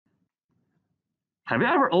Have you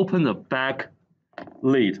ever opened the back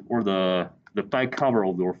lid or the back cover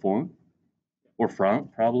of your phone? Or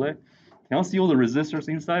front, probably. Can you see all the resistors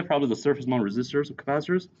inside? Probably the surface mount resistors or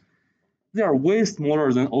capacitors. They are way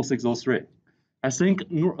smaller than 0603. I think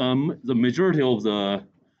the majority of the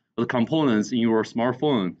components in your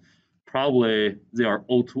smartphone, probably they are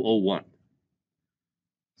 0201.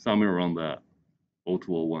 Somewhere around that,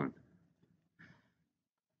 0201.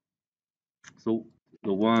 So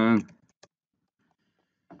the one,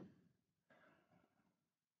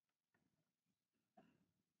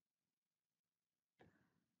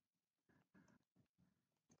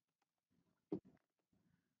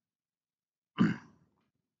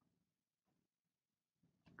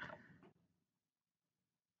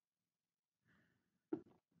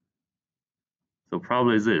 so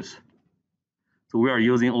probably this. So we are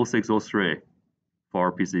using 0603 for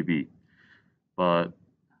our PCB, but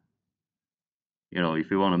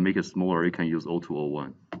if you want to make it smaller, you can use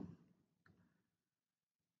 0201.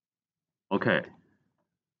 Okay.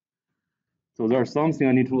 So there's something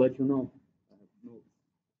I need to let you know. I have notes.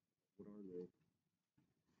 What are they?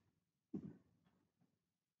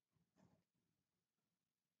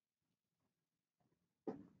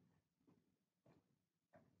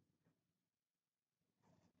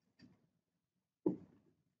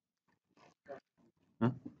 Huh?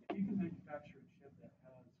 If you can manufacture a chip that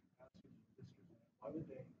has capacitors and resistors in it, why would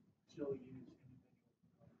they still use individual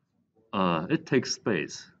components? It takes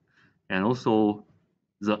space, and also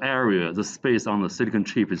the area, the space on the silicon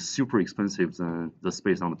chip is super expensive than the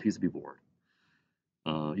space on the PCB board.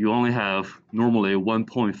 You only have normally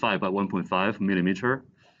 1.5 by 1.5 millimeter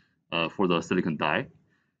for the silicon die,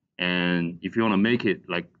 and if you want to make it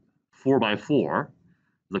like 4 by 4,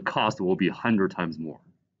 the cost will be 100 times more.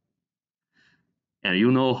 And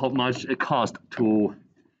you know how much it costs to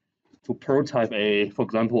prototype for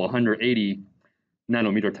example, 180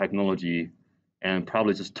 nanometer technology, and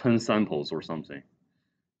probably just 10 samples or something.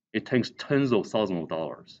 It takes tens of thousands of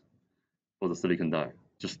dollars for the silicon die,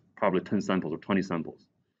 just probably 10 samples or 20 samples.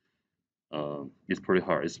 It's pretty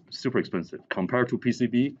hard. It's super expensive compared to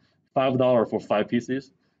PCB, $5 for 5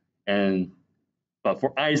 pieces, but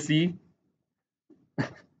for IC,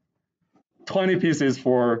 20 pieces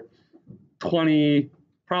for 20,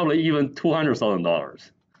 probably even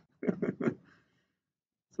 $200,000.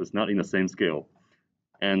 So it's not in the same scale,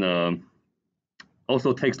 and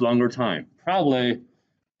also takes longer time. Probably,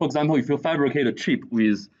 for example, if you fabricate a chip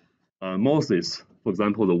with MOSFETs, for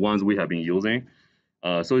example, the ones we have been using,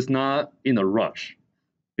 so it's not in a rush.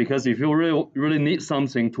 Because if you really need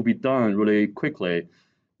something to be done really quickly,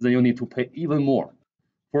 then you need to pay even more.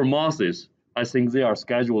 For MOSFETs, I think they are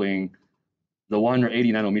scheduling the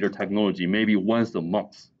 180 nanometer technology maybe once a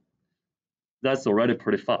month. That's already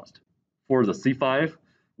pretty fast. For the C5,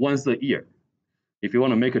 once a year. If you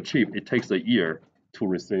want to make a chip, it takes a year to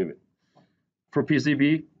receive it. For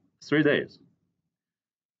PCB, 3 days.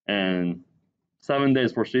 And 7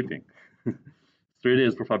 days for shipping. 3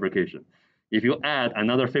 days for fabrication. If you add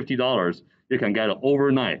another $50, you can get an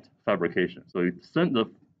overnight fabrication. So you send the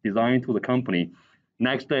design to the company,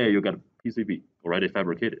 next day you get a PCB already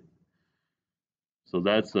fabricated. So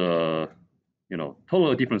that's a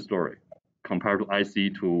totally different story compared to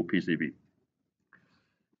IC to PCB.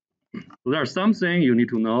 So there's something you need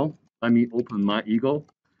to know. Let me open my Eagle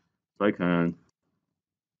so I can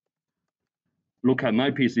look at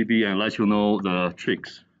my PCB and let you know the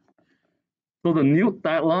tricks. So the new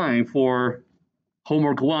deadline for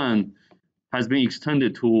homework 1 has been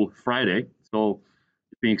extended to Friday. So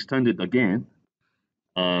it's been extended again.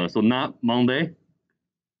 So not Monday.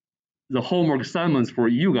 The homework assignments for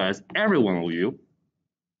you guys, every one of you,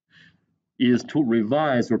 is to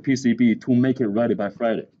revise your PCB to make it ready by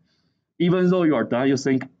Friday. Even though you are done, you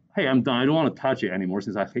think, hey, I'm done. I don't want to touch it anymore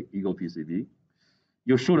since I hate Eagle PCB.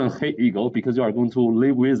 You shouldn't hate Eagle because you are going to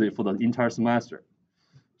live with it for the entire semester.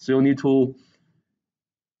 So you need to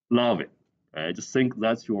love it. Right? Just think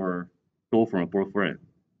that's your girlfriend or boyfriend.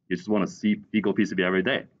 You just want to see Eagle PCB every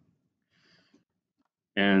day.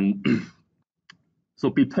 And so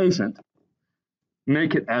be patient.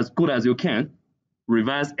 Make it as good as you can.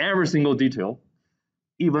 Revise every single detail.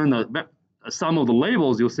 Even some of the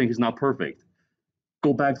labels you think is not perfect.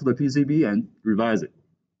 Go back to the PCB and revise it.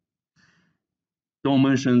 Don't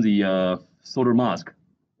mention the solder mask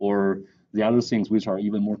or the other things which are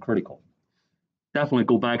even more critical. Definitely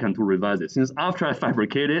go back and to revise it. Since after I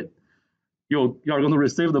fabricate it, you are going to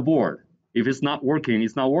receive the board. If it's not working,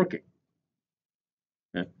 it's not working.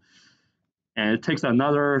 Okay. And it takes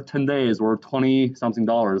another 10 days or 20 something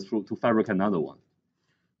dollars to fabricate another one.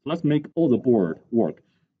 So let's make all the board work.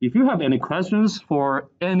 If you have any questions for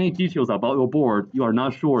any details about your board, you are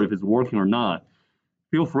not sure if it's working or not,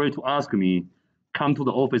 feel free to ask me. Come to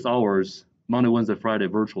the office hours, Monday, Wednesday, Friday,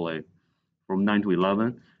 virtually from 9 to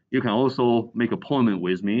 11. You can also make an appointment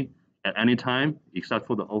with me at any time except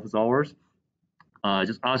for the office hours.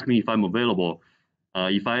 Just ask me if I'm available.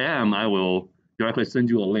 If I am, I will directly send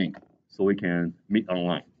you a link so we can meet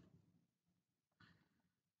online.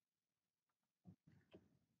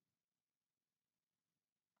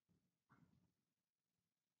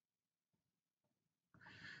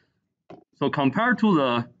 So compared to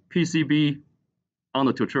the PCB on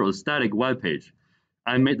the tutorial static web page,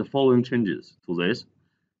 I made the following changes to this,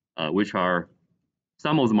 which are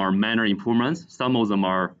some of them are minor improvements, some of them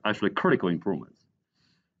are actually critical improvements.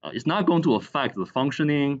 It's not going to affect the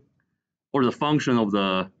functioning or the function of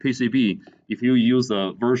the PCB if you use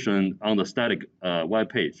a version on the static web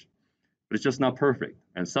page, but it's just not perfect.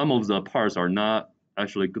 And some of the parts are not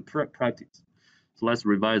actually good practice. So let's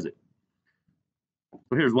revise it.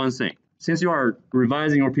 So here's one thing. Since you are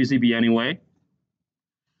revising your PCB anyway,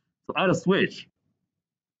 so add a switch.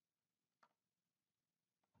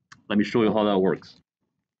 Let me show you how that works.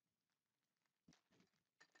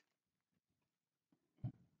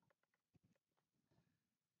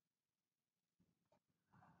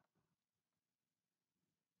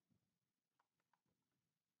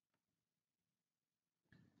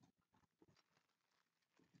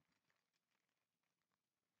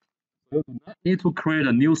 You do not need to create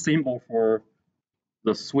a new symbol for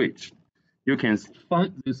the switch. You can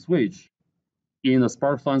find the switch in the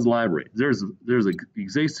SparkFunds library. There's an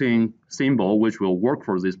existing symbol which will work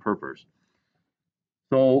for this purpose.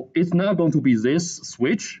 So it's not going to be this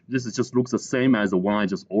switch. This is just looks the same as the one I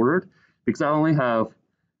just ordered because I only have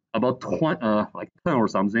about 20, like 10 or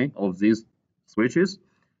something of these switches,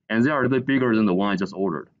 and they are a bit bigger than the one I just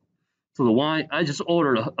ordered. So the one I just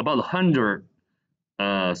ordered about 100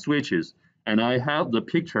 switches, and I have the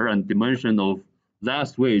picture and dimension of that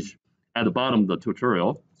switch at the bottom of the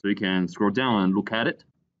tutorial, so you can scroll down and look at it.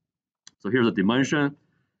 So here's the dimension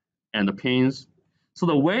and the pins. So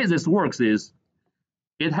the way this works is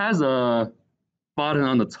it has a button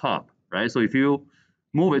on the top, right? So if you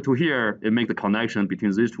move it to here, it makes the connection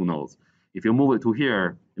between these two nodes. If you move it to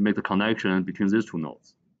here, it makes the connection between these two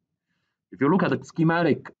nodes. If you look at the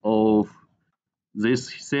schematic of this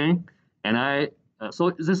thing, and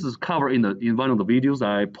so this is covered in one of the videos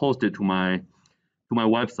I posted to my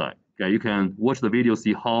website. Okay, you can watch the video,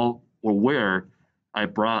 see how or where I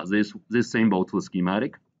brought this symbol to the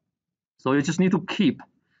schematic. So you just need to keep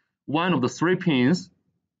one of the 3 pins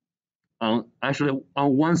actually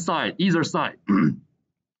on one side, either side.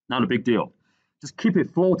 Not a big deal. Just keep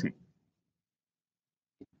it floating.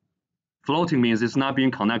 Floating means it's not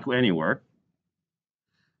being connected to anywhere.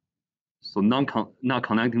 So not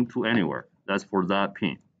connecting to anywhere. That's for that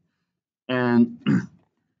pin. And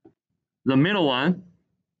the middle one,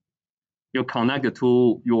 you connect it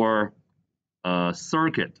to your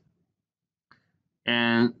circuit.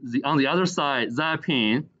 And on the other side, that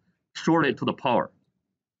pin shorted to the power.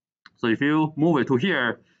 So if you move it to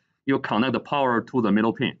here, you connect the power to the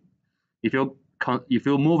middle pin. If you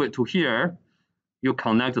move it to here, you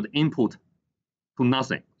connect the input to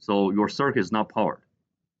nothing. So your circuit is not powered.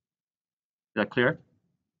 Is that clear?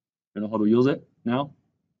 You know how to use it now?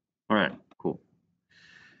 All right, cool.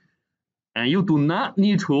 And you do not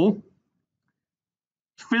need to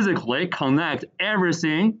physically connect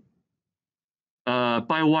everything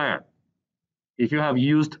by wire. If you have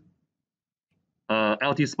used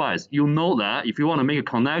LT-Spice, you know that if you want to make a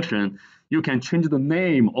connection, you can change the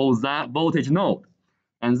name of that voltage node,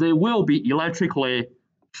 and they will be electrically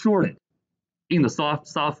shorted in the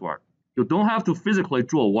software. You don't have to physically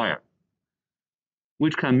draw a wire,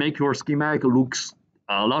 which can make your schematic look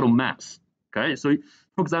a lot of mess. Okay, so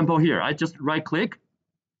for example here, I just right-click,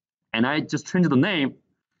 and I just change the name.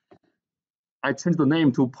 I change the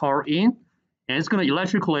name to power in, and it's going to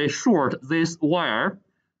electrically short this wire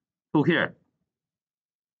to here.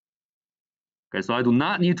 Okay, so I do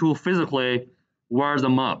not need to physically wire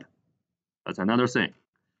them up. That's another thing.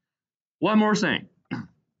 One more thing,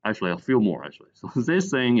 actually a few more actually. So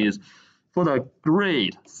this thing is for the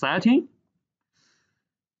grid setting.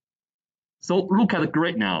 So look at the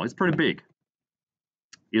grid now, it's pretty big.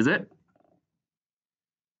 Is it?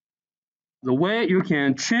 The way you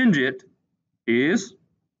can change it is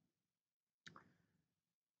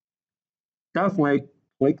definitely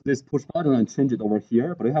click this push button and change it over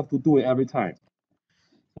here, but you have to do it every time.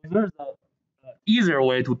 So there's an easier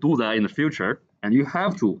way to do that in the future, and you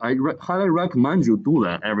have to, I highly recommend you do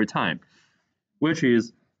that every time, which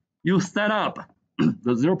is you set up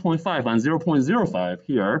the 0.5 and 0.05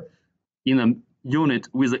 here in a unit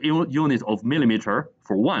with a unit of millimeter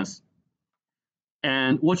for once.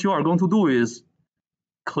 And what you are going to do is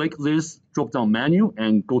click this drop-down menu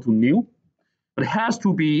and go to new. But it has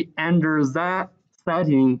to be under that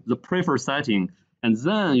setting, the preferred setting, and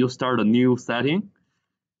then you start a new setting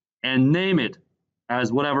and name it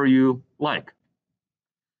as whatever you like.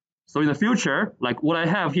 So in the future, like what I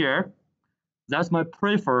have here, that's my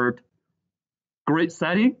preferred grid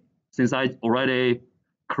setting since I already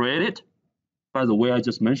created by the way I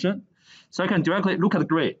just mentioned. So I can directly look at the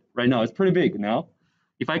grid right now. It's pretty big now.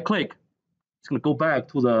 If I click, it's going to go back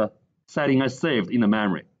to the setting I saved in the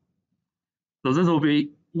memory. So this will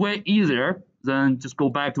be way easier than just go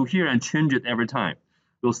back to here and change it every time.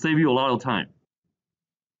 It will save you a lot of time.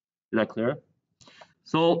 Is that clear?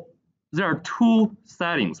 So there are two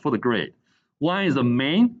settings for the grid. One is the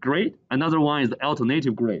main grid, another one is the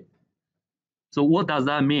alternative grid. So what does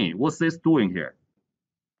that mean? What's this doing here?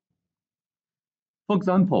 For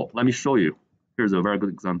example, let me show you. Here's a very good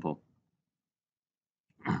example.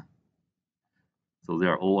 So they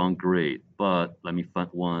are all on grid, but let me find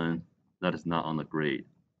one that is not on the grid.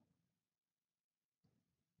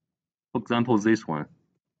 For example, this one.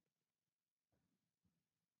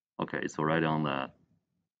 Okay, it's already on that.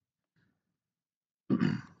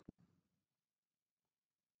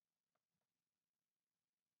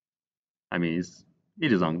 I mean,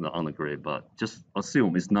 it is on the grid, but just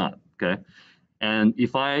assume it's not, okay? And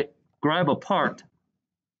if I grab a part,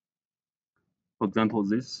 for example,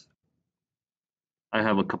 this, I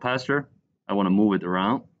have a capacitor, I want to move it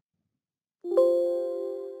around.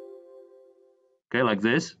 Okay, like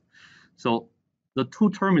this. So the two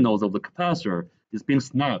terminals of the capacitor is being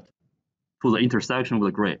snapped to the intersection with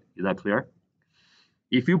the grid. Is that clear?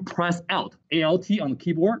 If you press Alt on the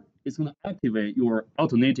keyboard, it's going to activate your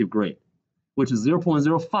alternative grid, which is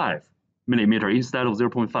 0.05 millimeter instead of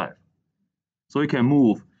 0.5. So you can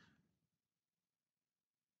move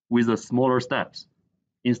with the smaller steps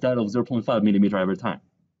instead of 0.5 millimeter every time.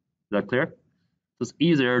 Is that clear? So it's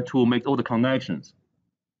easier to make all the connections.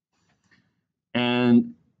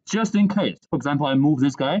 And just in case, for example, I move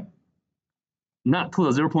this guy, not to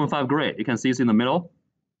the 0.5 grid. You can see it's in the middle.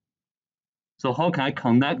 So how can I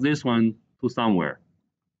connect this one to somewhere?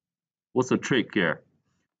 What's the trick here?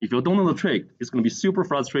 If you don't know the trick, it's going to be super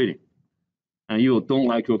frustrating. And you don't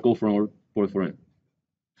like your girlfriend or boyfriend.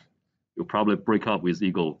 You'll probably break up with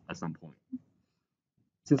ego at some point.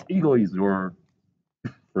 Since ego is your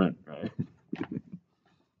friend, right?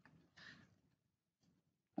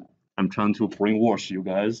 I'm trying to brainwash you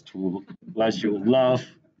guys to let you love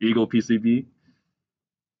ego PCB.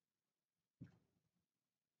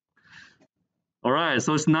 All right,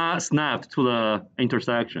 so it's not snapped to the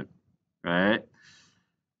intersection, right?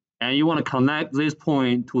 And you want to connect this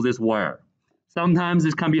point to this wire. Sometimes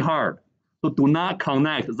this can be hard, so do not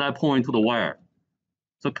connect that point to the wire.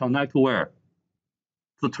 So connect to where?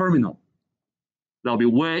 To the terminal. That'll be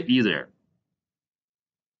way easier.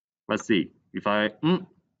 Let's see. If I,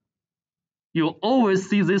 you'll always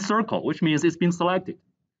see this circle, which means it's been selected,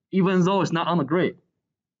 even though it's not on the grid.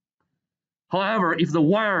 However, if the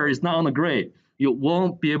wire is not on the grid, you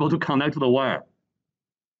won't be able to connect to the wire.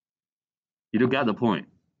 You do get the point.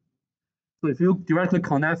 So if you directly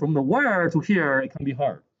connect from the wire to here, it can be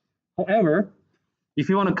hard. However, if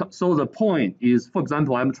you want to, so the point is, for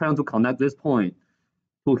example, I'm trying to connect this point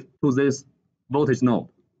to this voltage node.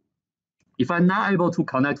 If I'm not able to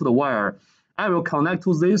connect to the wire, I will connect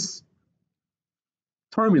to this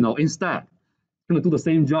terminal instead. It's going to do the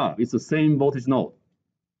same job. It's the same voltage node.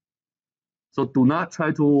 So do not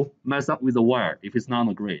try to mess up with the wire if it's not on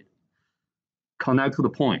the grid. Connect to the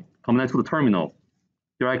point, connect to the terminal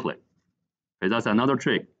directly. Okay, that's another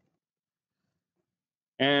trick.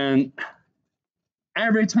 And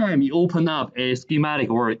every time you open up a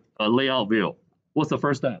schematic or a layout view, what's the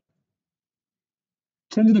first step?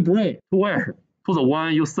 Change the grid to where? To the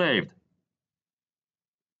one you saved.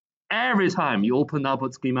 Every time you open up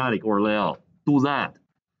a schematic or layout, do that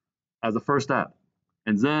as the first step,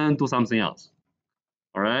 and then do something else.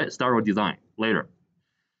 All right, start your design later.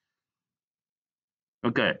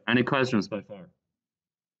 Okay, any questions by far?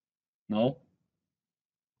 No?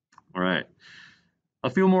 All right, a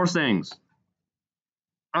few more things.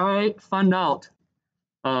 I found out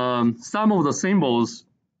some of the symbols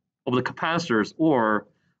of the capacitors or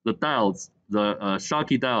the diodes, the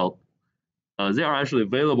Schottky diode, they are actually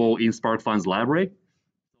available in SparkFun's library.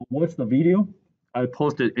 Watch the video. I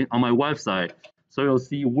posted it on my website, so you'll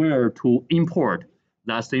see where to import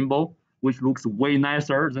that symbol, which looks way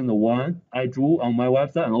nicer than the one I drew on my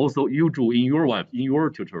website, and also you drew in your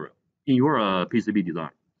tutorial. in your PCB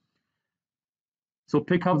design. So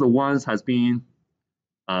pick up the ones has been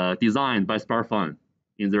designed by SparkFun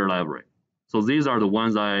in their library. So these are the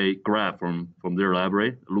ones I grabbed from their library.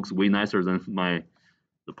 It looks way nicer than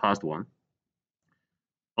the past one.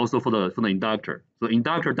 Also for the inductor. So the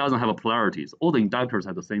inductor doesn't have a polarities. All the inductors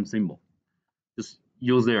have the same symbol. Just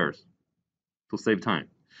use theirs to save time.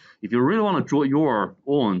 If you really want to draw your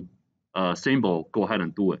own symbol, go ahead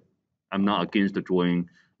and do it. I'm not against drawing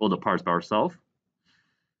all the parts by yourself.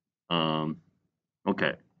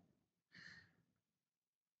 Okay.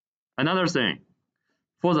 Another thing,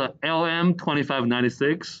 for the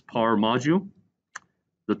LM2596 power module,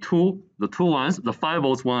 the two ones, the 5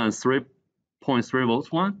 volts one and 3.3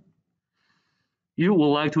 volts one, you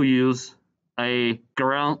would like to use a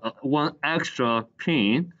ground, one extra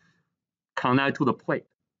pin connect to the plate.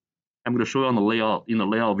 I'm going to show you on the layout in the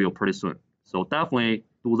layout view pretty soon. So definitely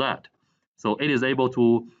do that. So it is able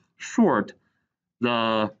to short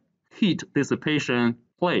the heat dissipation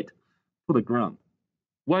plate to the ground.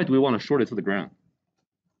 Why do we want to short it to the ground?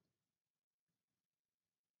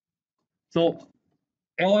 So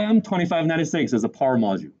LM2596 is a power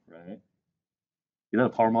module, right? Is that a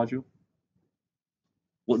power module?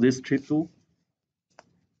 What this chip do?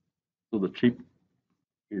 So the chip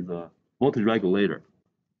is a voltage regulator,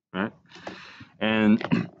 right?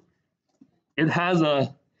 And it has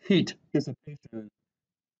a heat dissipation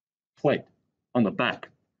plate on the back.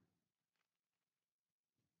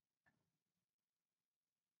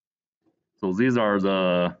 So these are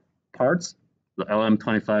the parts, the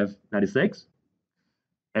LM2596.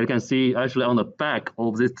 And you can see actually on the back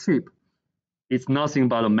of this chip, it's nothing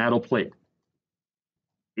but a metal plate.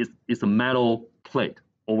 It's a metal plate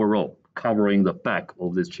overall covering the back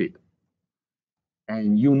of this chip.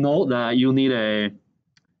 And you know that you need a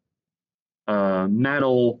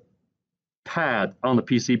metal pad on the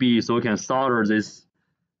PCB so you can solder this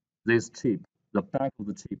chip, the back of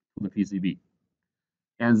the chip to the PCB.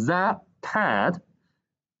 And that pad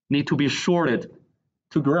need to be shorted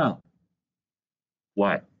to ground.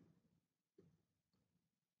 Why?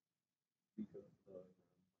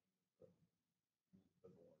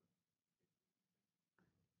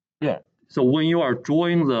 Yeah. So when you are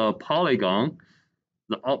drawing the polygon,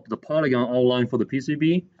 the polygon outline for the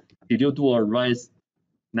PCB, did you do a rice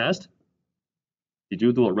nest? Did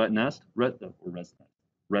you do a red nest? Red or rest nest?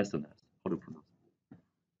 Rest nest. How to pronounce it?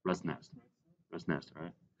 Rest nest. Rest nest,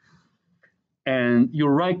 right? And you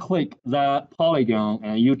right click that polygon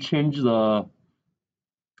and you change the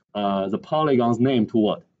polygon's name to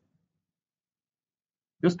what?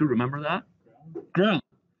 Just to remember that? Ground.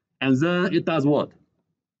 And then it does what?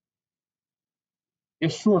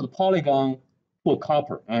 It shorts the polygon to a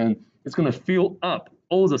copper, and it's going to fill up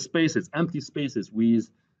all the spaces, empty spaces with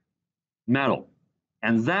metal.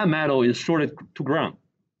 And that metal is shorted to ground.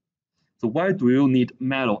 So why do you need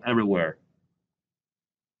metal everywhere?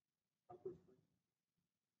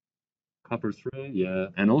 Copper 3, yeah.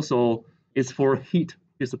 And also, it's for heat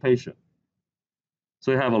dissipation.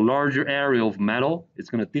 So you have a larger area of metal, it's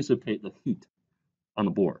going to dissipate the heat on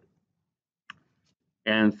the board.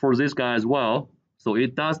 And for this guy as well, so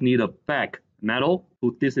it does need a back metal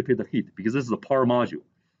to dissipate the heat because this is a power module.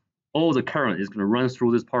 All the current is going to run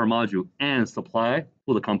through this power module and supply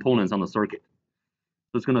to the components on the circuit.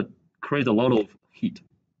 So it's going to create a lot of heat.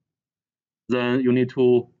 Then you need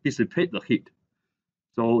to dissipate the heat.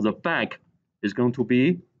 So the back is going to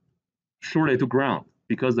be shorted to ground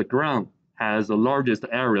because the ground has the largest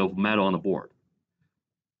area of metal on the board.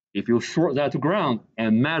 If you short that to ground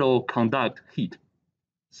and metal conduct heat,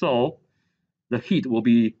 so the heat will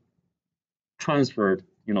be transferred,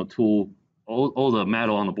 to all the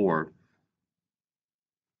metal on the board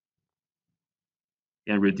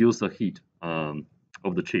and reduce the heat of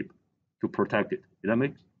the chip to protect it. Is that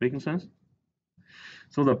making sense?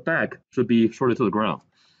 So the back should be shorted to the ground.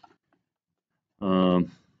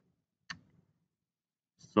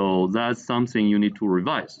 So that's something you need to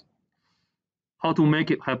revise. How to make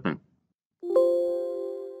it happen?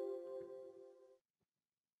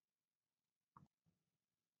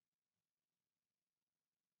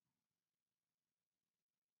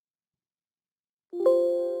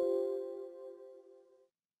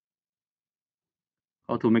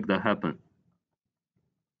 How to make that happen?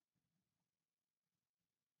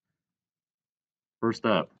 First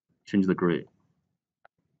step, change the grid.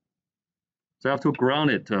 So you have to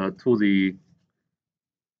ground it to the,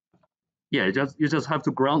 yeah, you just have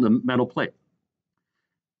to ground the metal plate.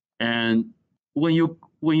 And when you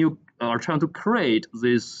are trying to create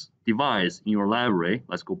this device in your library,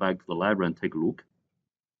 let's go back to the library and take a look.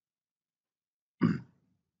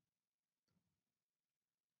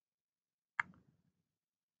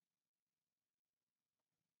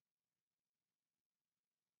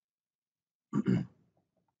 There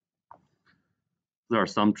are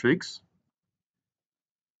some tricks.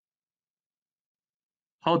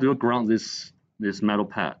 How do you ground this metal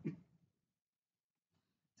pad?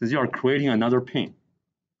 Since you are creating another pin,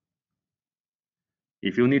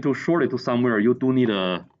 if you need to short it to somewhere, you do need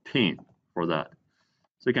a pin for that.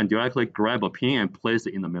 So you can directly grab a pin and place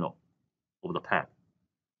it in the middle of the pad.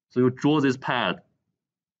 So you draw this pad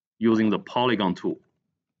using the polygon tool.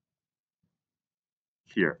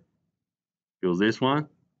 Here, use this one,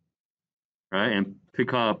 right? And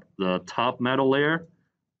pick up the top metal layer,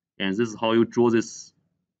 and this is how you draw this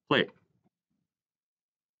plate.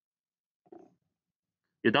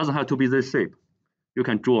 It doesn't have to be this shape. You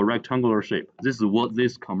can draw a rectangular shape. This is what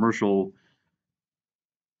this commercial,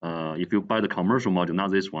 if you buy the commercial module,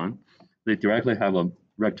 not this one, they directly have a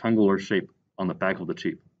rectangular shape on the back of the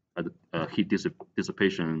chip, a heat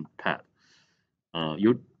dissipation pad.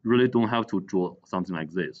 You really don't have to draw something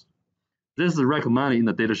like this. This is recommended in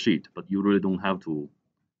the data sheet, but you really don't have to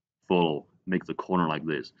make the corner like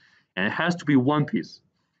this. And it has to be one piece.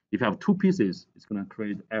 If you have two pieces, it's going to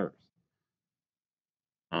create errors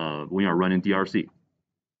when you're running DRC.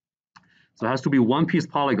 So it has to be one piece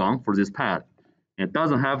polygon for this pad. And it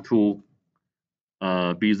doesn't have to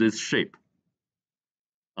be this shape.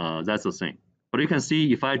 That's the thing. But you can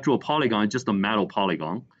see if I draw a polygon, just a metal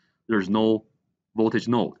polygon, there's no voltage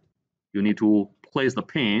node. You need to place the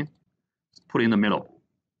pin, put it in the middle.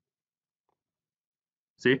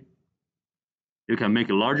 See? You can make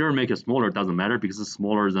it larger, make it smaller, it doesn't matter because it's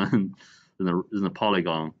smaller than the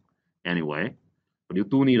polygon anyway. But you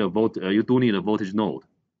do need a voltage node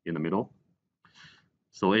in the middle.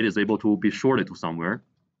 So it is able to be shorted to somewhere.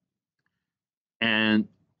 And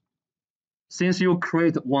since you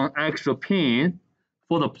create one extra pin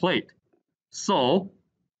for the plate, so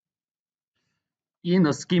in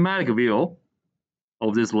the schematic view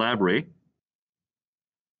of this library,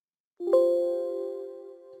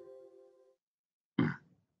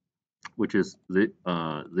 which is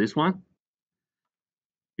this one,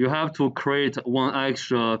 you have to create one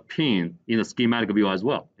extra pin in the schematic view as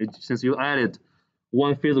well. Since you added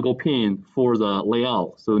one physical pin for the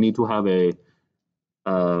layout, so you need to have a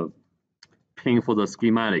pin for the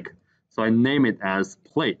schematic. So I name it as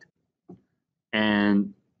plate.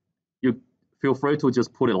 And you feel free to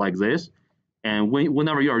just put it like this. And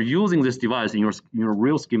whenever you are using this device in your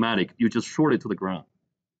real schematic, you just short it to the ground.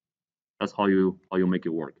 That's how you make it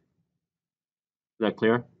work. Is that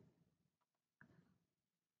clear?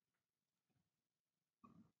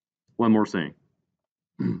 One more thing.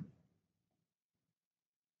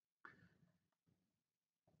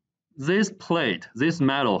 This plate, this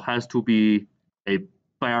metal has to be a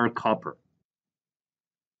bare copper.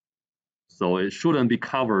 So it shouldn't be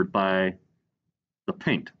covered by the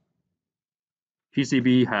paint.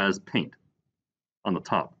 PCB has paint on the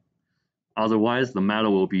top. Otherwise, the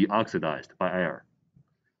metal will be oxidized by air.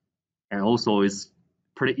 And also, it's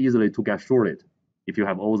pretty easily to get shorted if you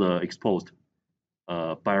have all the exposed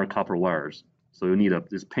bare copper wires. So you need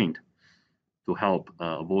this paint to help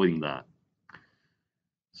avoiding that.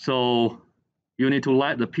 So you need to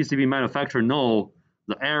let the PCB manufacturer know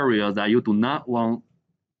the area that you do not want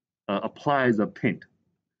apply the paint.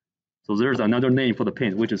 So there's another name for the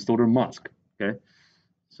paint, which is solder mask. Okay,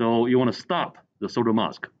 so you want to stop the solder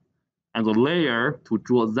mask, and the layer to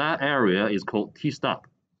draw that area is called T-stop,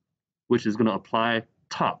 which is going to apply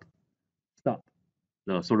stop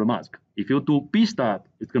the solder mask. If you do B-stop,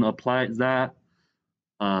 it's going to apply that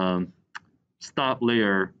stop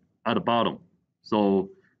layer at the bottom. So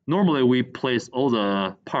normally we place all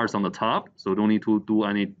the parts on the top, so don't need to do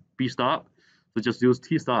any B-stop. So just use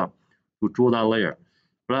T-stop to draw that layer.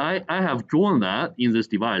 But I have drawn that in this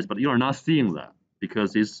device, but you are not seeing that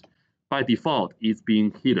because it's by default it's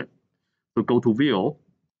being hidden. So go to View,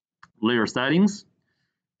 Layer Settings,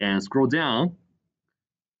 and scroll down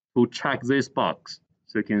to check this box.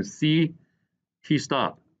 So you can see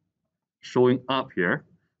T-stop showing up here.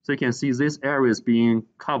 So you can see this area is being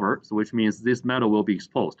covered, so which means this metal will be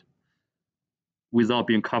exposed without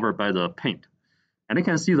being covered by the paint. And you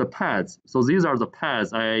can see the pads. So these are the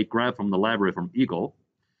pads I grabbed from the library from Eagle.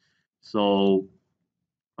 So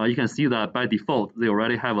you can see that by default, they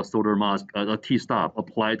already have a solder mask, a T-stop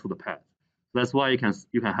applied to the pad. That's why you can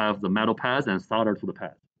have the metal pads and solder to the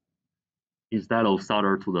pad instead of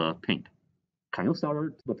solder to the paint. Can you solder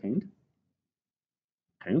to the paint?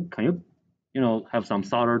 Can you have some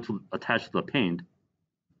solder to attach to the paint?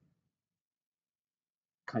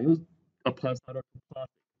 Can you apply solder to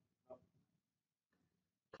plastic?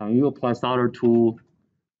 Can you apply solder to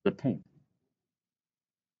the paint?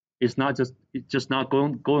 It's just not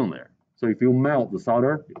going there. So if you melt the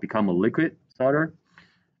solder, it becomes a liquid solder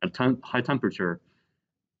at high temperature.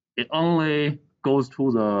 It only goes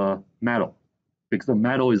to the metal because the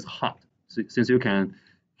metal is hot. So, since you can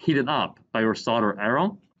heat it up by your solder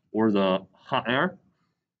iron or the hot air,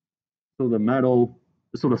 so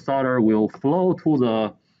the solder will flow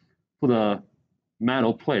to the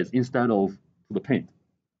metal plates instead of to the paint.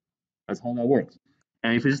 That's how that works.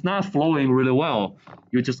 And if it's not flowing really well,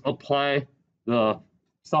 you just apply the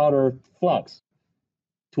solder flux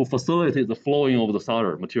to facilitate the flowing of the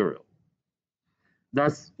solder material.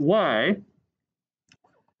 That's why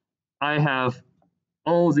I have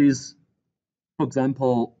all these, for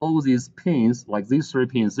example, all these pins, like these 3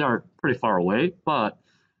 pins, they are pretty far away, but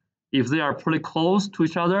if they are pretty close to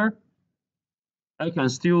each other, I can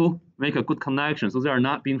still make a good connection, so they are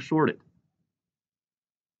not being shorted.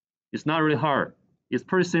 It's not really hard. It's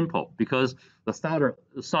pretty simple because the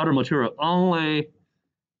solder material only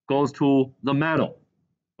goes to the metal,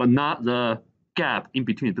 but not the gap in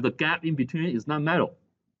between. But the gap in between is not metal.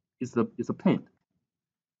 It's a paint.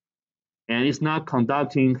 And it's not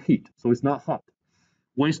conducting heat, so it's not hot.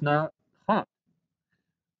 When it's not hot,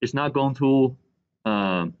 it's not going to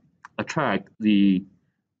attract the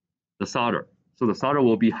solder. So the solder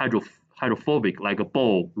will be hydrophobic, like a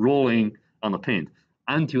ball rolling on the paint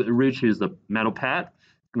until it reaches the metal pad.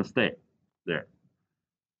 It's gonna stay there.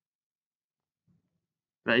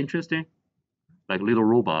 That interesting? Like a little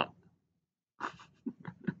robot.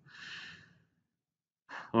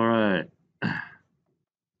 All right.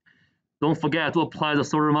 Don't forget to apply the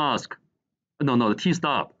solder mask. No, the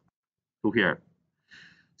T-stop to here.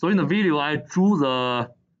 So in the video, I drew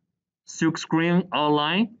the silk screen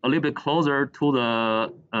outline a little bit closer to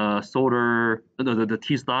the solder, the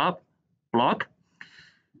T-stop block.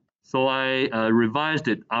 So I revised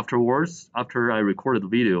it afterwards, after I recorded the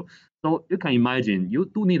video. So you can imagine, you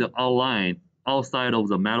do need an outline outside of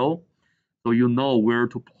the metal, so you know where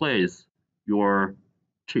to place your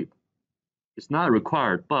chip. It's not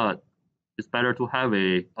required, but it's better to have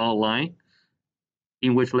a outline.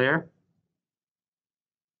 In which layer?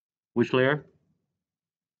 Which layer?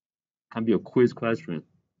 Can be a quiz question.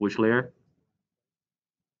 Which layer?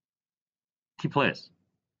 T-place.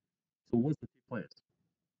 So what's the T-place?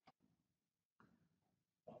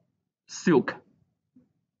 Silk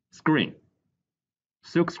screen.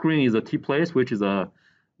 Silk screen is a T-place, which is a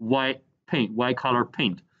white color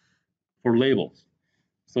paint for labels.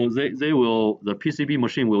 So the PCB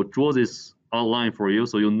machine will draw this outline for you,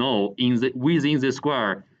 so you know within the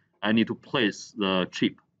square, I need to place the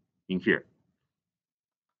chip in here.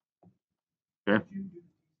 Okay.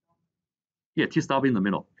 Yeah, T-stop in the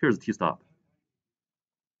middle. Here's the T-stop.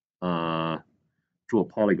 Draw a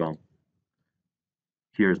polygon.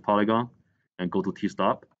 Here's polygon, and go to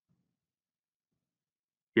T-stop.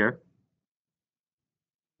 Here.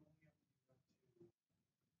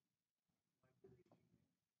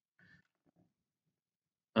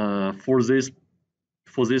 For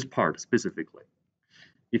this part specifically.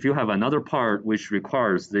 If you have another part which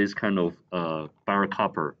requires this kind of barrier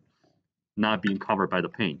copper not being covered by the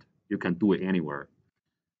paint, you can do it anywhere.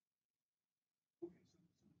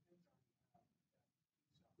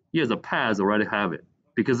 Yeah, the pads already have it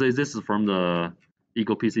because this is from the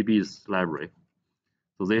Eagle PCB's library.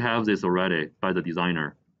 So they have this already by the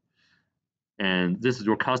designer. And this is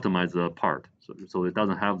your customized part. So it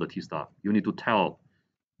doesn't have the T-stop. You need to tell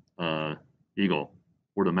Eagle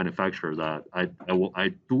or the manufacturer that I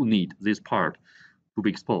do need this part to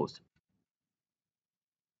be exposed.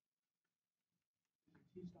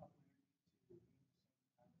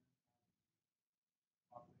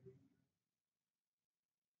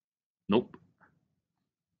 Nope.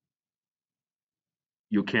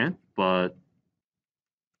 You can, but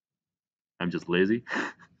I'm just lazy.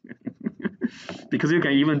 Because you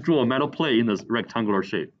can even draw a metal plate in a rectangular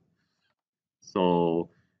shape. So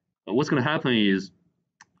what's going to happen is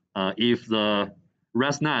if the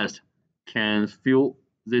rest nest can fill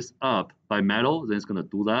this up by metal, then it's going to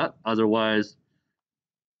do that. Otherwise,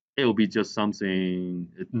 it will be just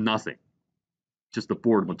nothing, just the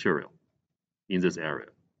board material in this area.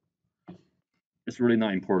 It's really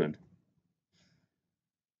not important.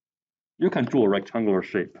 You can draw a rectangular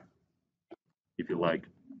shape if you like.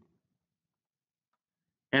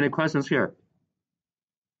 Any questions here?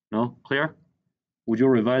 No? Clear? Would you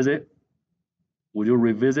revise it? Would you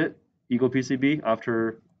revisit Eagle PCB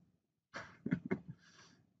after?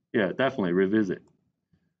 Yeah, definitely revisit.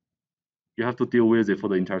 You have to deal with it for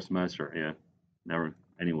the entire semester. Yeah, never.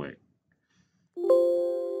 Anyway,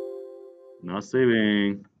 not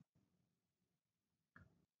saving.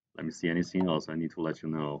 Let me see anything else I need to let you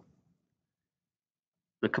know.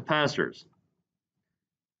 the capacitors.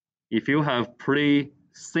 If you have pretty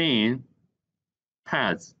thin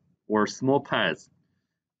pads or small pads,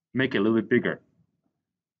 make it a little bit bigger.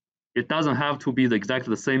 It doesn't have to be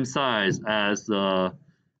exactly the same size as the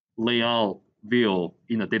layout view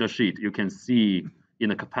in the data sheet you can see in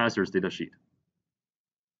the capacitors data sheet.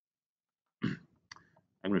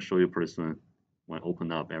 I'm going to show you pretty soon when I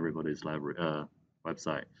open up everybody's library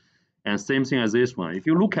website. And same thing as this one. If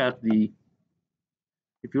you look at the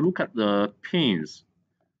pins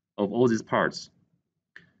of all these parts,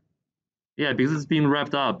 yeah, because it's being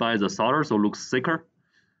wrapped up by the solder, so it looks thicker.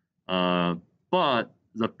 But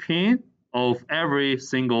the pin of every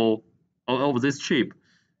single of this chip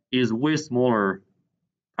is way smaller,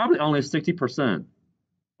 probably only 60%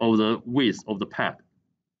 of the width of the pad.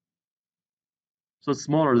 So it's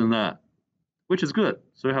smaller than that, which is good.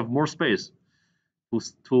 So you have more space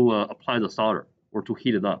to apply the solder or to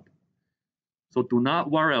heat it up. So do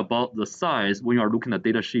not worry about the size when you are looking at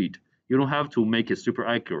data sheet. You don't have to make it super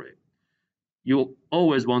accurate. You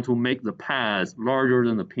always want to make the pads larger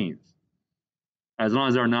than the pins. As long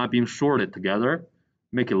as they're not being shorted together,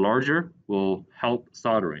 make it larger will help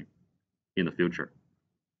soldering in the future.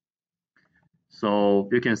 So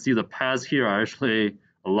you can see the pads here are actually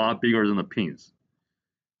a lot bigger than the pins,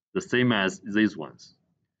 the same as these ones.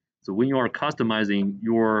 So when you are customizing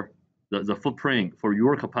the footprint for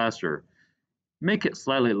your capacitor, make it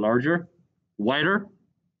slightly larger, wider,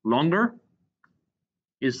 longer.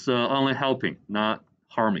 It's only helping, not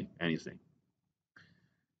harming anything.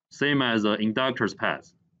 Same as inductors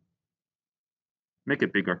pads. Make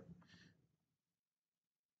it bigger.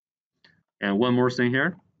 And one more thing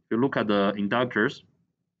here, if you look at the inductors,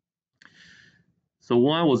 so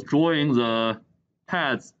when I was drawing the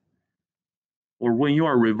pads, or when you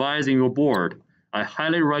are revising your board, I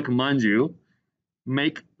highly recommend you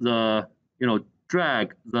make the,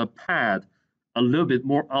 drag the pad a little bit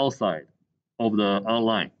more outside of the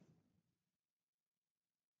outline.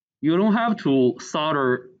 You don't have to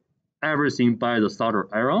solder everything by the solder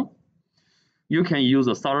iron. You can use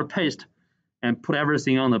a solder paste and put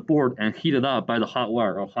everything on the board and heat it up by the hot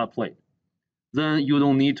wire or hot plate. Then you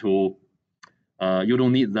don't need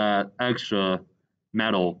that extra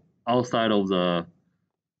metal outside of the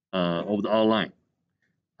outline.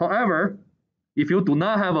 However, if you do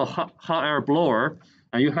not have a hot air blower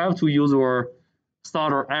and you have to use your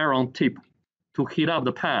solder iron tip to heat up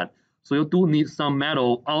the pad, so you do need some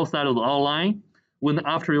metal outside of the outline. When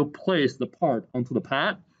after you place the part onto the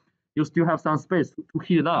pad, you still have some space to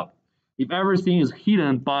heat it up. If everything is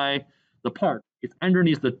hidden by the part, it's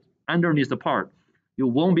underneath the part, you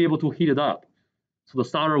won't be able to heat it up, so the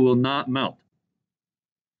solder will not melt.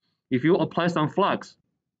 If you apply some flux,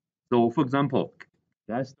 so for example,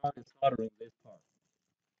 I started soldering this part.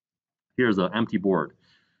 Here's an empty board.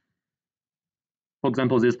 For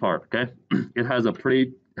example, this part, okay, it has a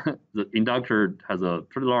pretty, the inductor has a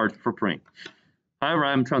pretty large footprint. However,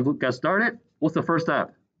 I'm trying to get started. What's the first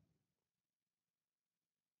step?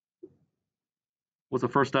 What's the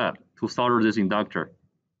first step to solder this inductor?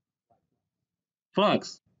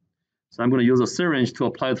 Flux. So I'm going to use a syringe to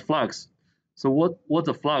apply the flux. So what's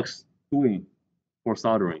the flux doing for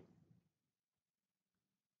soldering?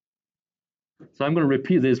 So I'm going to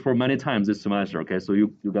repeat this for many times this semester, okay? So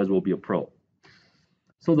you guys will be a pro.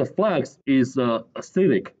 So the flux is an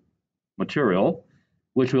acidic material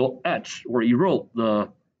which will etch or erode the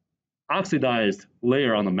oxidized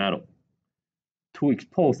layer on the metal to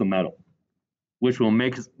expose the metal, which will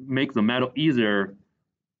make the metal easier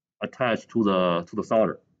attached to the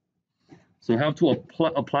solder. So you have to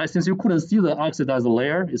apply, since you couldn't see the oxidized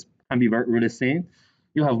layer, it can be really thin.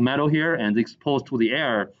 You have metal here and exposed to the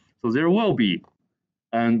air, so there will be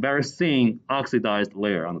a very thin oxidized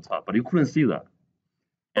layer on the top, but you couldn't see that.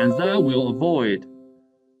 And that will avoid,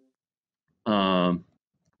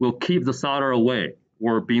 will keep the solder away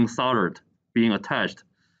or being soldered, being attached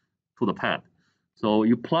to the pad. So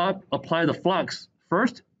you apply the flux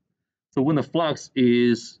first. So when the flux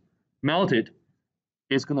is melted,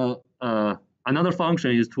 it's gonna, another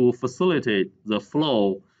function is to facilitate the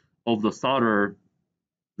flow of the solder,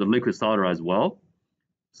 the liquid solder as well.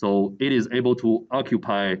 So it is able to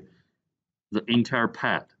occupy the entire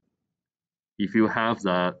pad if you have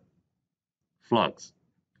that flux.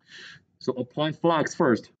 So apply flux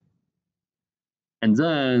first, and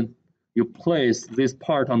then you place this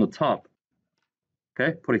part on the top.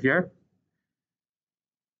 Okay, put it here.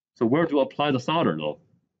 So where to apply the solder though?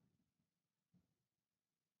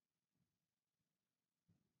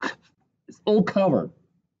 It's all covered.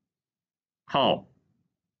 How?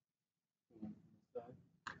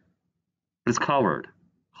 It's covered.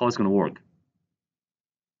 How it's going to work?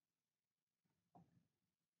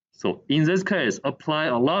 So in this case, apply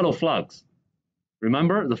a lot of flux.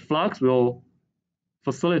 Remember, the flux will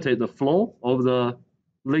facilitate the flow of the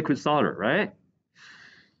liquid solder, right?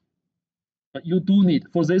 But you do need,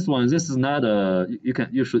 for this one, this is not a,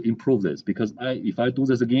 you should improve this, because if I do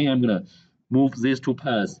this again, I'm gonna move these two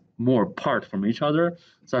paths more apart from each other,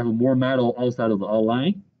 so I have more metal outside of the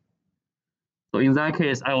outline. So in that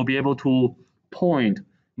case, I will be able to point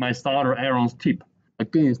my solder iron's tip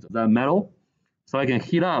against that metal, so I can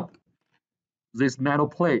heat up this metal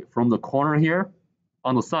plate from the corner here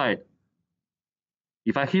on the side.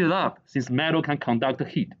 If I heat it up, since metal can conduct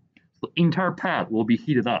heat, the entire pad will be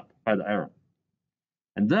heated up by the iron.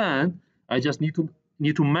 And then I just need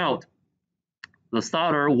to melt the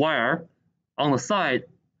solder wire on the side.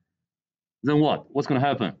 Then what? What's going to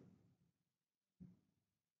happen?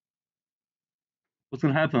 What's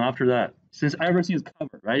going to happen after that? Since everything is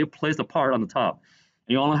covered, right? You place the part on the top,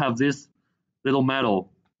 and you only have this little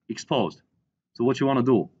metal exposed. So what you want to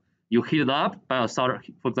do? You heat it up by a solder.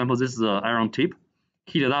 For example, this is an iron tip.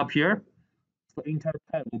 Heat it up here. So the entire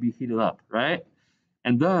pad will be heated up, right?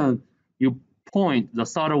 And then you point the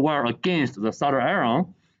solder wire against the solder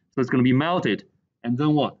iron, so it's going to be melted. And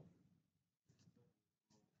then what?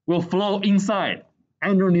 Will flow inside,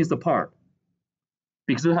 underneath the part,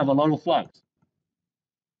 because you have a lot of flux.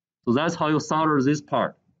 So that's how you solder this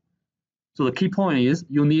part. So the key point is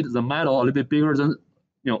you need the metal a little bit bigger than,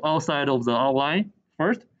 outside of the outline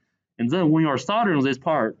first, and then when you are soldering this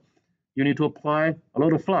part, you need to apply a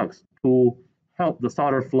lot of flux to help the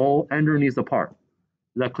solder flow underneath the part.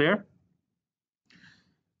 Is that clear?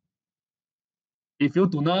 If you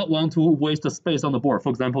do not want to waste the space on the board, for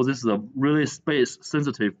example, this is a really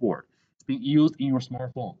space-sensitive board. It's being used in your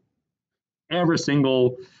smartphone. Every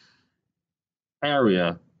single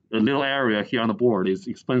area, the little area here on the board is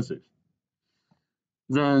expensive.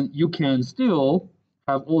 Then you can still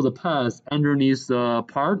have all the paths underneath the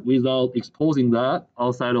part without exposing that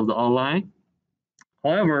outside of the outline.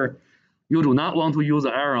 However, you do not want to use the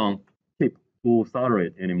iron tip to solder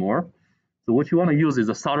it anymore. So what you want to use is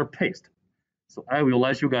a solder paste. So I will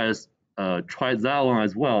let you guys try that one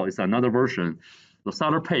as well. It's another version. The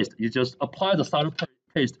solder paste, you just apply the solder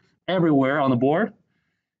paste everywhere on the board,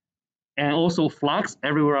 and also flux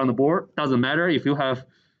everywhere on the board. Doesn't matter if you have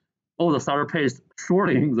all the solder paste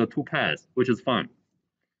shorting the two pads, which is fine.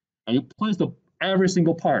 And you place every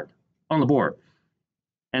single part on the board,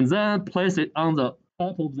 and then place it on the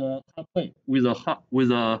top of the hot plate with a hot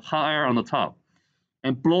air on the top,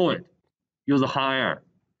 and blow it. Use a hot air.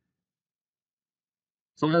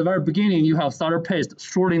 So at the very beginning, you have solder paste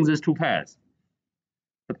shorting these two pads.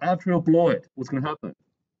 But after you blow it, what's going to happen?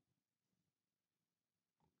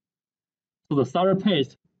 So the solder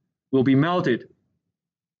paste will be melted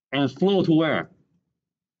and flow to where?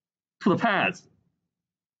 To the pads.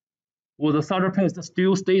 Will the solder paste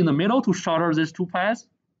still stay in the middle to solder these two pads?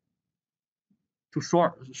 To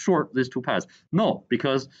short these two pads? No,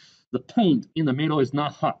 because the paint in the middle is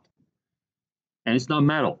not hot, and it's not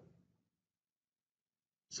metal.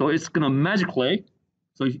 So it's gonna magically.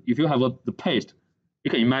 So if you have the paste,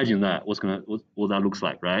 you can imagine that what that looks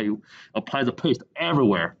like, right? You apply the paste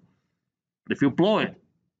everywhere. But if you blow it,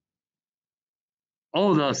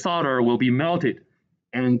 all the solder will be melted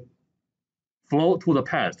and flow to the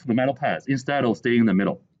pads, to the metal pads, instead of staying in the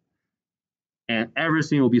middle. And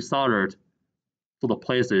everything will be soldered to the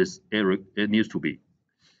places it needs to be.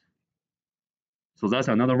 So that's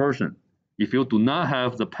another version. If you do not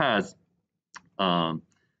have the pads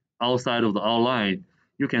outside of the outline,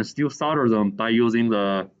 you can still solder them by using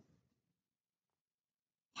the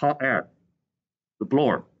hot air, the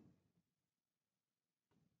blower.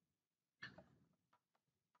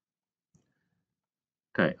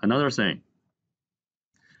 Okay, another thing.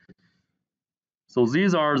 So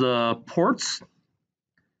these are the ports.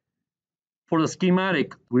 For the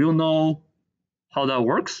schematic, we will know how that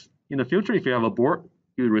works in the future. If you have a board,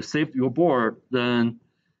 you received your board, then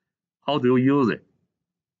how do you use it?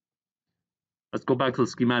 Let's go back to the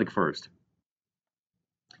schematic first.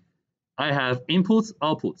 I have inputs,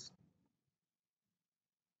 outputs.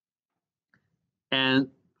 And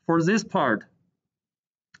for this part,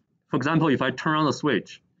 for example, if I turn on the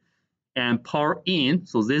switch and power in,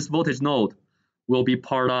 so this voltage node will be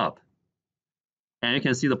powered up. And you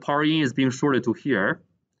can see the power in is being shorted to here.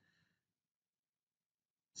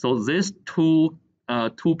 So this two-pin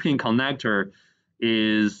connector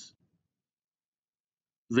is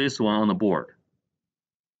this one on the board.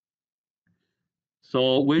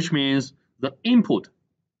 So which means the input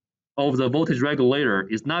of the voltage regulator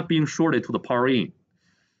is not being shorted to the power in.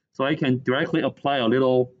 So I can directly apply a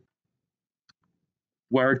little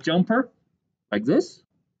wire jumper like this.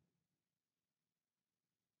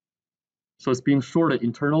 So it's being shorted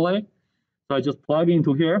internally. So I just plug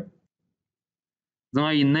into here. Then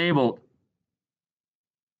I enable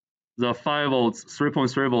the 5 volts,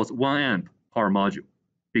 3.3 volts, 1 amp power module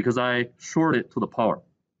because I shorted to the power.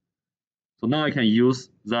 So now I can use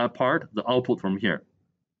that part, the output from here.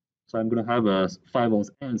 So I'm going to have a 5 volts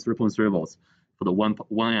and 3.3 volts for the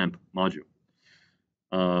 1 amp module.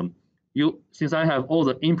 Since I have all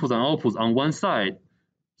the inputs and outputs on one side,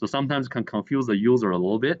 so sometimes can confuse the user a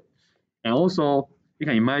little bit. And also, you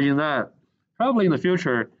can imagine that probably in the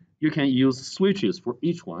future, you can use switches for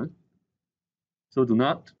each one. So you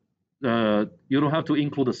don't have to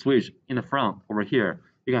include a switch in the front over here.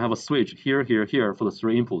 You can have a switch here, here, here for the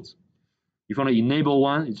 3 inputs. If you want to enable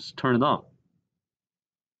one, you just turn it on.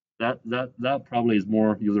 That probably is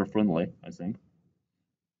more user friendly, I think.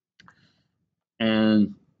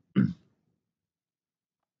 And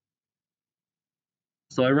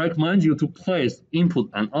so I recommend you to place input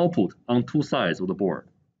and output on 2 sides of the board.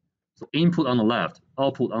 So input on the left,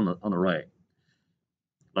 output on the right,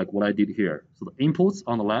 like what I did here. So the inputs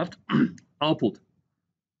on the left, output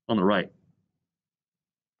on the right.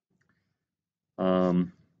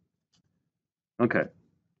 Okay,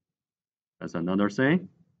 that's another thing.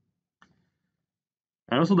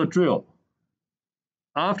 And also the drill.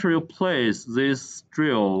 After you place this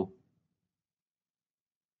drill,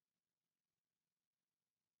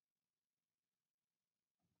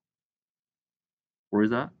 where is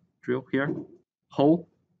that drill here? Hole,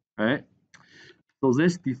 right? So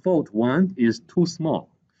this default one is too small.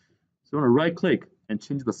 So you want to right click and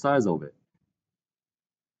change the size of it.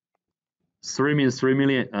 3 means 3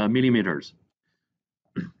 millimeters.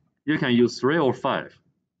 You can use 3 or 5.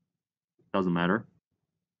 Doesn't matter.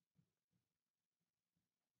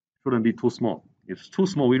 Shouldn't be too small. If it's too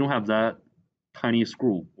small, we don't have that tiny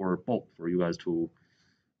screw or bolt for you guys to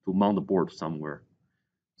mount the board somewhere.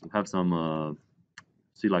 So have some,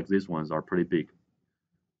 see like these ones are pretty big.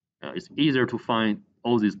 It's easier to find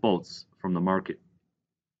all these bolts from the market.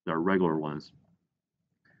 They're regular ones.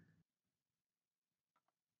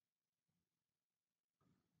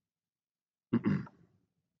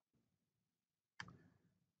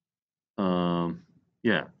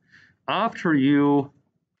 Yeah. After you,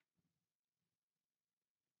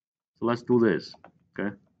 so let's do this.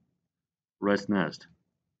 Okay. Rest nest.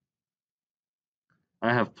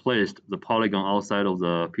 I have placed the polygon outside of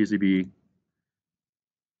the PCB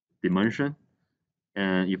dimension.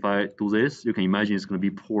 And if I do this, you can imagine it's going to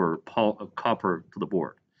be pour copper to the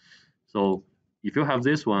board. So if you have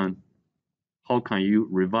this one, how can you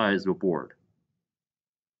revise your board?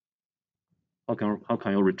 How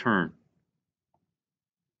can you return?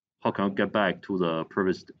 How can you get back to the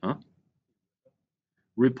previous?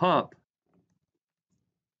 Rip up.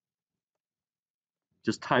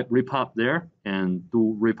 Just type rip up there and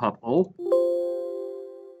do rip up all.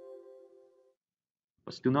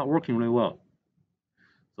 But still not working really well.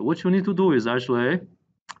 So what you need to do is actually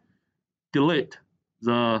delete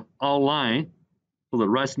the outline for the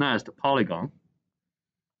rest nest polygon,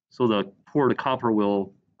 so the poured copper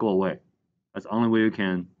will go away. That's the only way you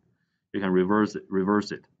can reverse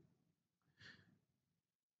it.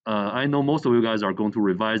 I know most of you guys are going to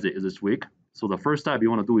revise it this week. So the first step you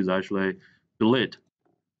want to do is actually delete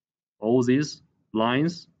all these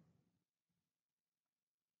lines.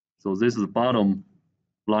 So this is the bottom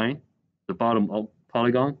line, the bottom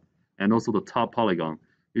polygon, and also the top polygon.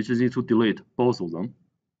 You just need to delete both of them.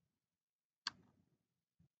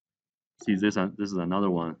 See, this is another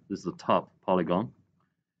one. This is the top polygon.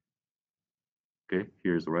 Okay,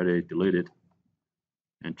 here's already deleted.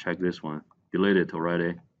 And check this one, deleted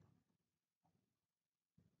already.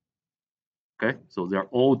 Okay, so they're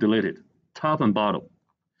all deleted, top and bottom.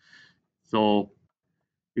 So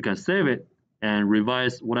you can save it and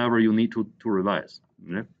revise whatever you need to revise,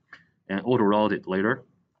 okay? And auto-route it later.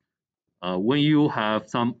 When you have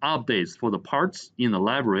some updates for the parts in the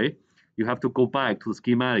library, you have to go back to the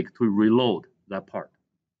schematic to reload that part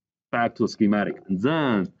back to the schematic, and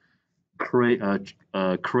then create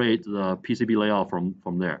the PCB layout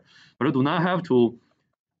from there. But you do not have to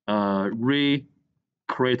recreate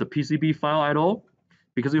the PCB file at all,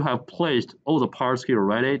 because you have placed all the parts here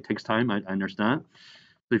already. It takes time, I understand.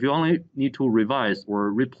 So if you only need to revise or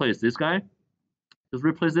replace this guy, just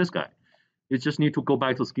replace this guy. You just need to go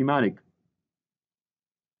back to schematic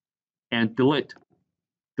and delete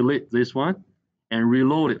this one and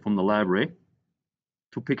reload it from the library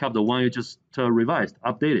to pick up the one you just revised,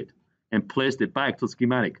 updated, and placed it back to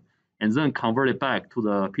schematic, and then convert it back to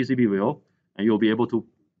the PCB view, and you'll be able to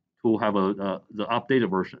have the updated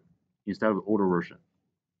version instead of the older version.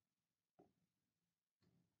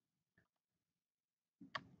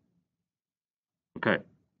 Okay,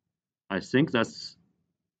 I think that's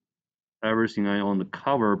everything I want to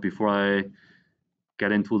cover before I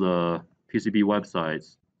get into the PCB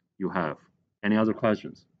websites you have. Any other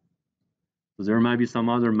questions? So there might be some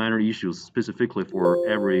other minor issues specifically for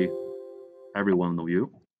every one of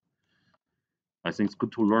you. I think it's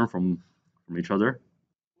good to learn from each other.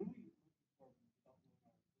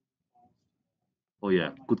 Oh yeah,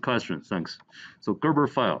 good question, thanks. So Gerber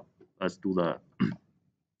file, let's do that.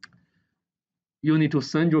 You need to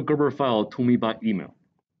send your Gerber file to me by email.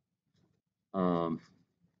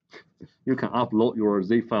 You can upload your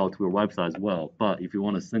zip file to your website as well, but if you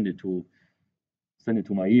want to send it to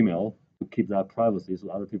my email to keep that privacy so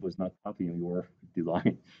other people is not copying your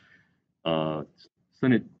design,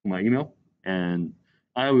 send it to my email and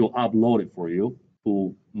I will upload it for you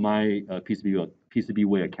to my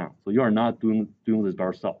PCBWay account. So you are not doing this by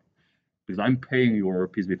yourself because I'm paying your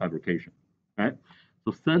PCB fabrication, right?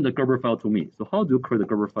 So send the Gerber file to me. So how do you create a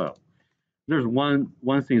Gerber file? There's one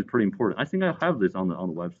thing is pretty important. I think I have this on the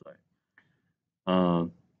website.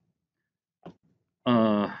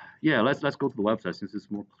 Yeah, let's go to the website since it's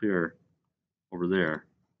more clear over there.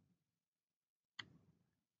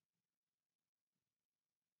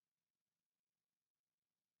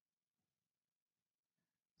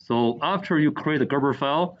 So after you create a Gerber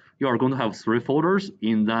file, you are going to have 3 folders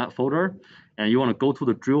in that folder, and you want to go to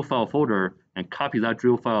the drill file folder and copy that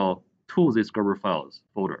drill file to this Gerber files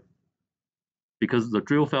folder, because the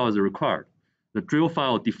drill file is required. The drill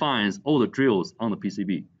file defines all the drills on the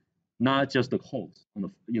PCB, not just the holes on the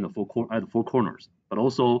at the 4 corners, but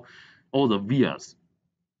also all the vias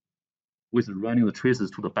with running the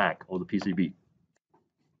traces to the back of the PCB.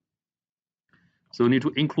 So you need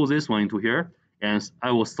to include this one into here, and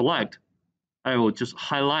I will just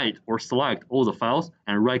highlight or select all the files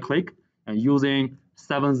and right click and using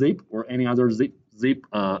 7-zip or any other zip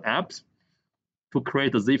apps to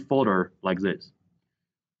create a zip folder like this.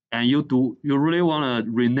 And you really want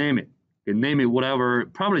to rename it. You name it whatever,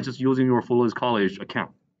 probably just using your Flawless College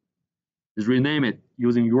account. Just rename it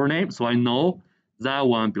using your name so I know that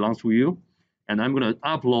one belongs to you. And I'm going to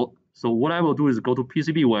upload. So what I will do is go to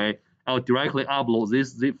PCBWay. I'll directly upload this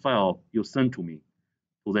zip file you sent to me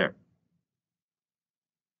to there.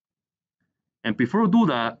 And before you do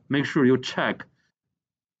that, make sure you check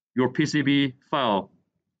your PCB file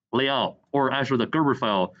layout or actually the Gerber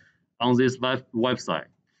file on this website.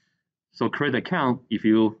 So create an account if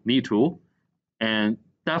you need to, and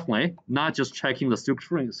definitely not just checking the silk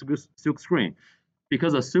screen,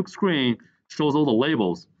 because the silk screen shows all the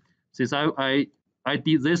labels. Since I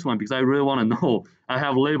did this one because I really want to know I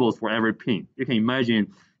have labels for every pin. You can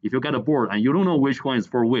imagine if you get a board and you don't know which one is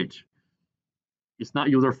for which, it's not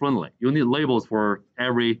user friendly. You need labels for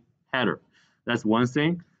every header. That's one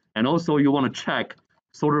thing. And also you want to check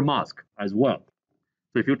solder mask as well.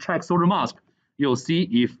 So if you check solder mask, you'll see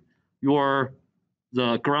if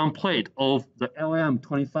the ground plate of the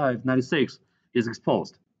LM2596 is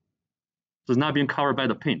exposed. So it's not being covered by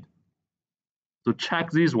the pin. So check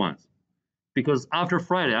these ones. Because after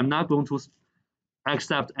Friday, I'm not going to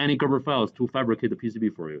accept any Gerber files to fabricate the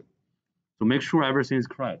PCB for you. So make sure everything is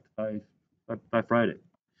correct by Friday.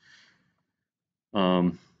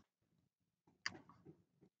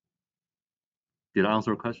 Did I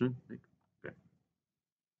answer your question? Okay.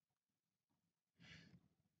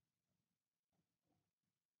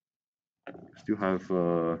 Still have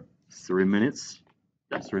 3 minutes.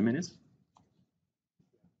 That's 3 minutes?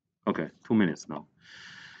 Okay, 2 minutes now.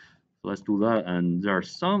 So let's do that. And there are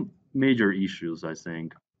some major issues, I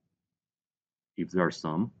think, if there are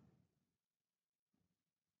some.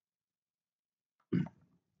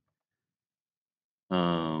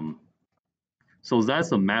 So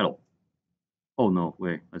that's a metal. Oh no,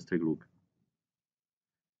 wait, let's take a look.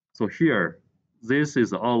 So here, this is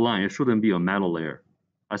the outline. It shouldn't be a metal layer.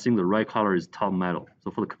 I think the right color is top metal.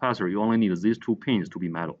 So for the capacitor, you only need these 2 pins to be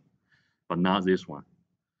metal, but not this one.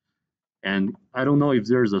 And I don't know if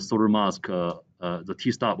there's a solder mask, the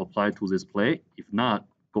T-stop applied to this plate. If not,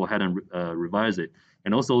 go ahead and revise it.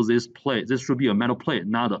 And also this plate, this should be a metal plate,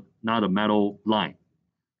 not a metal line.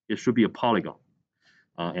 It should be a polygon.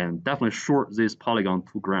 And definitely short this polygon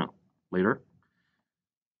to ground later.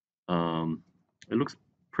 It looks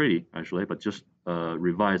pretty actually, but just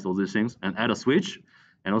revise all these things and add a switch,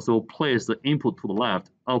 and also place the input to the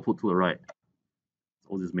left, output to the right.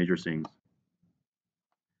 All these major things.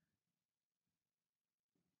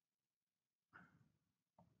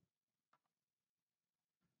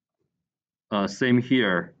 Same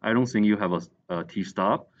here. I don't think you have a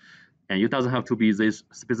T-stop, and it doesn't have to be this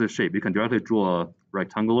specific shape. You can directly draw a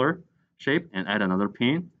rectangular shape and add another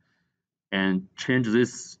pin, and change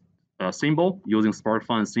this symbol using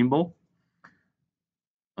SparkFun symbol.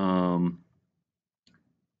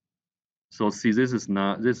 So see, this is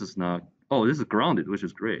not, oh, this is grounded, which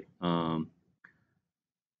is great.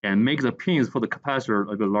 And make the pins for the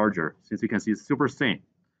capacitor a bit larger. Since you can see it's super thin,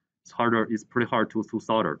 it's pretty hard to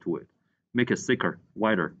solder to it. Make it thicker,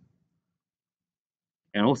 wider.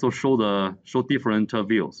 And also show different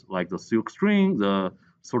views, like the silk string, the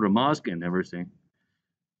solder mask, and everything.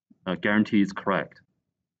 Guarantee it's correct.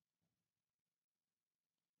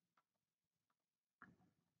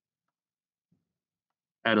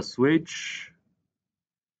 Add a switch,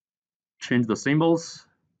 change the symbols.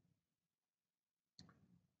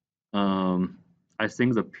 I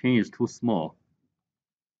think the pin is too small.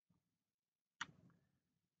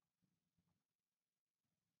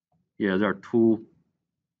 Yeah, they are too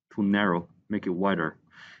narrow. Make it wider.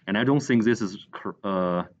 And I don't think this is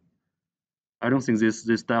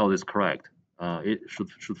this dial is correct. It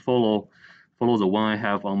should follow the one I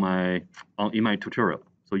have in my tutorial.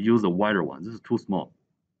 So use the wider one. This is too small.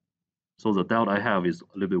 So the dial I have is a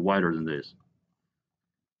little bit wider than this.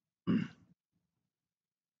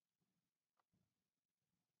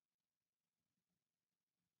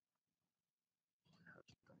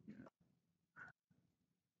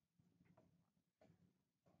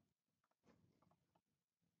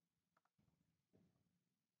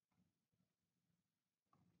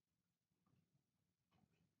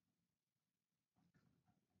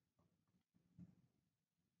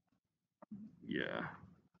 Yeah.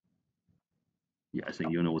 Yeah, I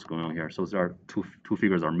think you know what's going on here. So there are two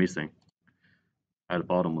figures are missing at the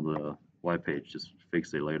bottom of the white page. Just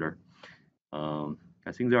fix it later.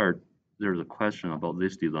 I think there's a question about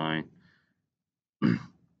this design.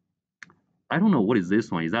 I don't know what is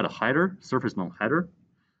this one. Is that a header? Surface mount header?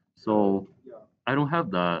 So Yeah. I don't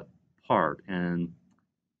have that part, and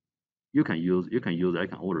you can use it. I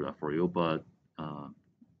can order that for you, but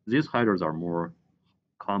these headers are more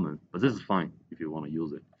common. But this is fine if you want to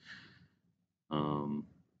use it.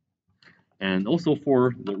 And also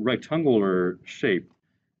for the rectangular shape.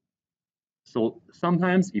 So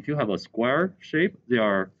sometimes if you have a square shape,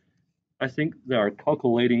 I think they are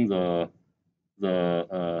calculating the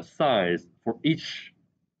size for each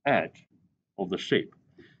edge of the shape.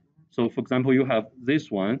 So for example, you have this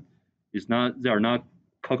one, they are not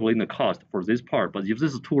calculating the cost for this part, but if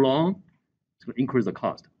this is too long, it's going to increase the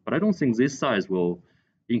cost. But I don't think this size will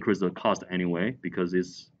increase the cost anyway, because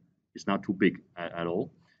it's not too big at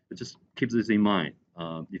all. It just keeps this in mind.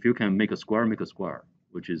 If you can make a square,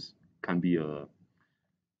 which can be a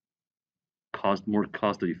more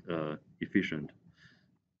cost efficient,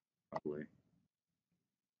 probably.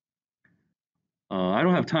 I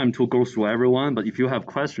don't have time to go through everyone, but if you have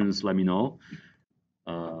questions, let me know.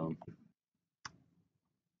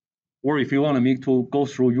 Or if you want me to go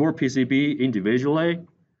through your PCB individually,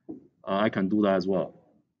 I can do that as well.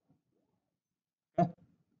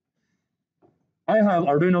 I have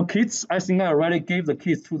Arduino kits. I think I already gave the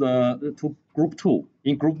kits to group 2.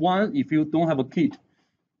 In group 1, if you don't have a kit,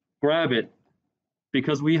 grab it,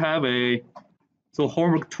 because we have so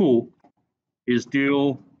homework 2 is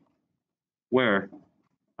due where?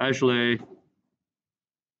 Actually,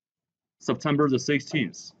 September the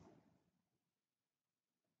 16th.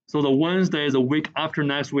 So the Wednesday is a week after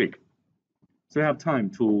next week. So you have time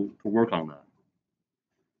to work on that.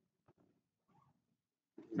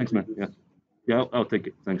 Thanks, man. Yeah, I'll take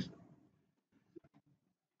it. Thanks.